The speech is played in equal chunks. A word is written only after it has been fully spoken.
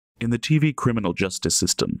In the TV criminal justice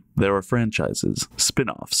system, there are franchises,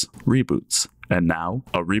 spin-offs, reboots, and now,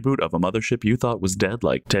 a reboot of a mothership you thought was dead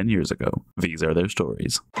like 10 years ago. These are their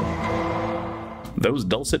stories. Those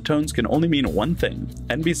dulcet tones can only mean one thing.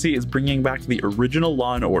 NBC is bringing back the original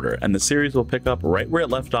Law & Order, and the series will pick up right where it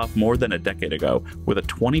left off more than a decade ago, with a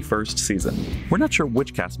 21st season. We're not sure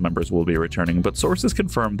which cast members will be returning, but sources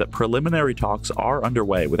confirm that preliminary talks are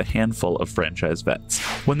underway with a handful of franchise vets.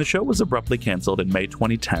 When the show was abruptly cancelled in May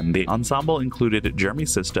 2010, the ensemble included Jeremy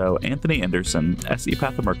Sisto, Anthony Anderson, S.E.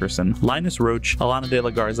 Pathamerkerson, Linus Roach, Alana de la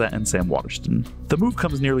Garza, and Sam Waterston. The move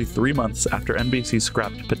comes nearly 3 months after NBC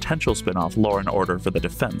scrapped potential spin-off Law & Order for the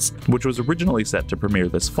Defense, which was originally set to premiere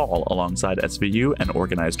this fall alongside SVU and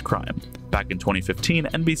Organized Crime. Back in 2015,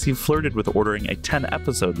 NBC flirted with ordering a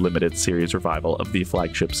 10-episode limited series revival of the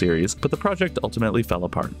Flagship series, but the project ultimately fell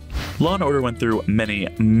apart. Law & Order went through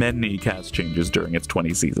many cast changes during its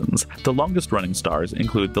 20 seasons. The longest-running stars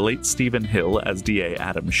include the late Stephen Hill as DA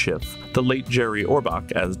Adam Schiff, the late Jerry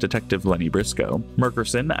Orbach as Detective Lenny Briscoe,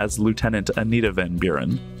 Merkerson as Lieutenant Anita Van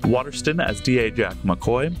Buren, Waterston as DA Jack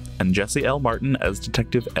McCoy, and Jesse L. Martin as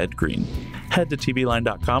Detective Ed Green. Head to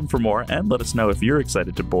TVLine.com for more and let us know if you're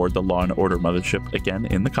excited to board the Law & Order mothership again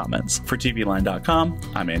in the comments. For TVLine.com,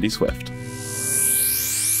 I'm Andy Swift.